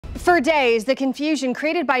For days, the confusion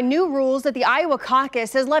created by new rules at the Iowa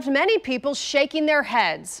caucus has left many people shaking their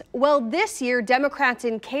heads. Well, this year, Democrats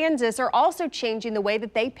in Kansas are also changing the way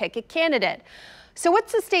that they pick a candidate. So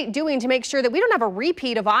what's the state doing to make sure that we don't have a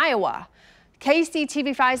repeat of Iowa?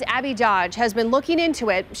 KCTV5's Abby Dodge has been looking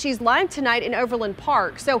into it. She's live tonight in Overland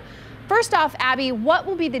Park. So first off, Abby, what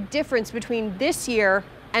will be the difference between this year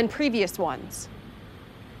and previous ones?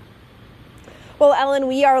 Well, Ellen,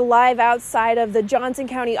 we are live outside of the Johnson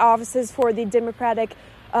County offices for the Democratic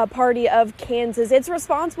Party of Kansas. It's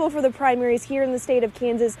responsible for the primaries here in the state of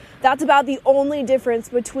Kansas. That's about the only difference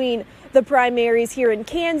between the primaries here in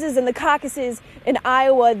Kansas and the caucuses in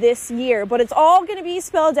Iowa this year. But it's all going to be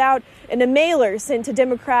spelled out in a mailer sent to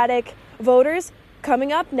Democratic voters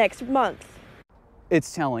coming up next month.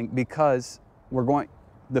 It's telling because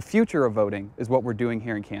the future of voting is what we're doing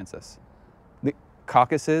here in Kansas. The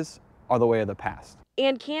caucuses are the way of the past.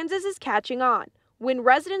 And Kansas is catching on. When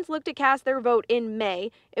residents look to cast their vote in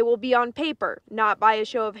May, it will be on paper, not by a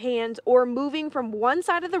show of hands or moving from one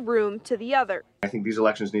side of the room to the other. I think these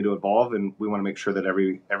elections need to evolve, and we want to make sure that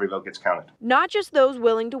every vote gets counted. Not just those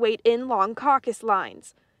willing to wait in long caucus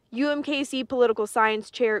lines. UMKC Political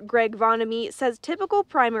Science Chair Greg Vonamy says typical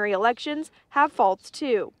primary elections have faults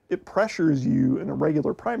too. It pressures you in a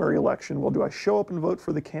regular primary election. Well, do I show up and vote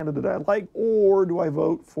for the candidate I like, or do I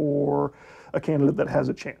vote for a candidate that has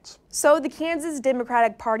a chance? So the Kansas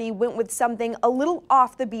Democratic Party went with something a little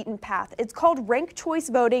off the beaten path. It's called ranked choice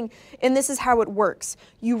voting, and this is how it works.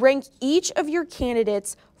 You rank each of your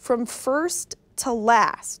candidates from first to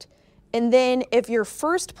last. And then if your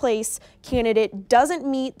first place candidate doesn't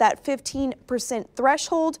meet that 15%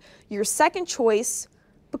 threshold, your second choice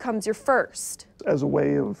becomes your first. As a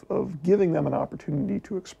way of giving them an opportunity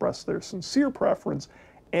to express their sincere preference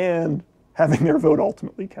and having their vote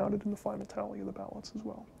ultimately counted in the final tally of the ballots as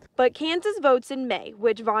well. But Kansas votes in May,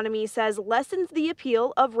 which Vonamy says lessens the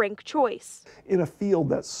appeal of ranked choice. In a field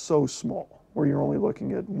that's so small, where you're only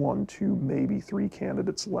looking at 1, 2, maybe 3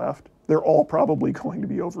 candidates left, they're all probably going to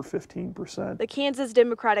be over 15%. The Kansas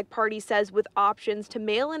Democratic Party says with options to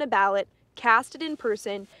mail in a ballot, cast it in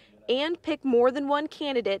person, and pick more than one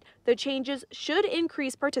candidate, the changes should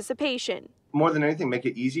increase participation. More than anything, make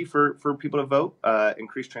it easy for people to vote,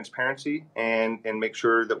 increase transparency, and make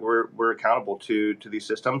sure that we're accountable to these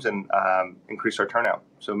systems and increase our turnout.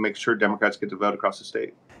 So make sure Democrats get to vote across the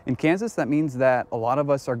state. In Kansas, that means that a lot of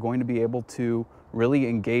us are going to be able to really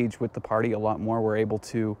engage with the party a lot more. We're able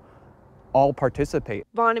to all participate.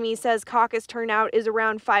 Vonamy says caucus turnout is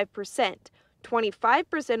around 5%.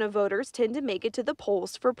 25% of voters tend to make it to the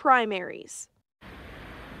polls for primaries.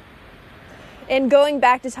 And going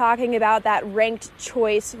back to talking about that ranked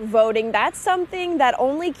choice voting, that's something that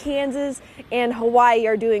only Kansas and Hawaii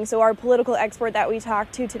are doing. So our political expert that we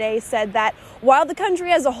talked to today said that while the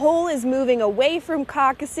country as a whole is moving away from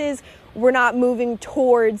caucuses, we're not moving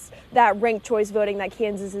towards that ranked choice voting that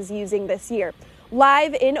Kansas is using this year.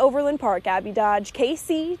 Live in Overland Park, Abby Dodge,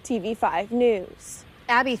 KCTV5 News.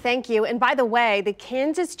 Abby, thank you. And by the way, the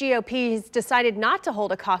Kansas GOP has decided not to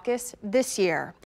hold a caucus this year.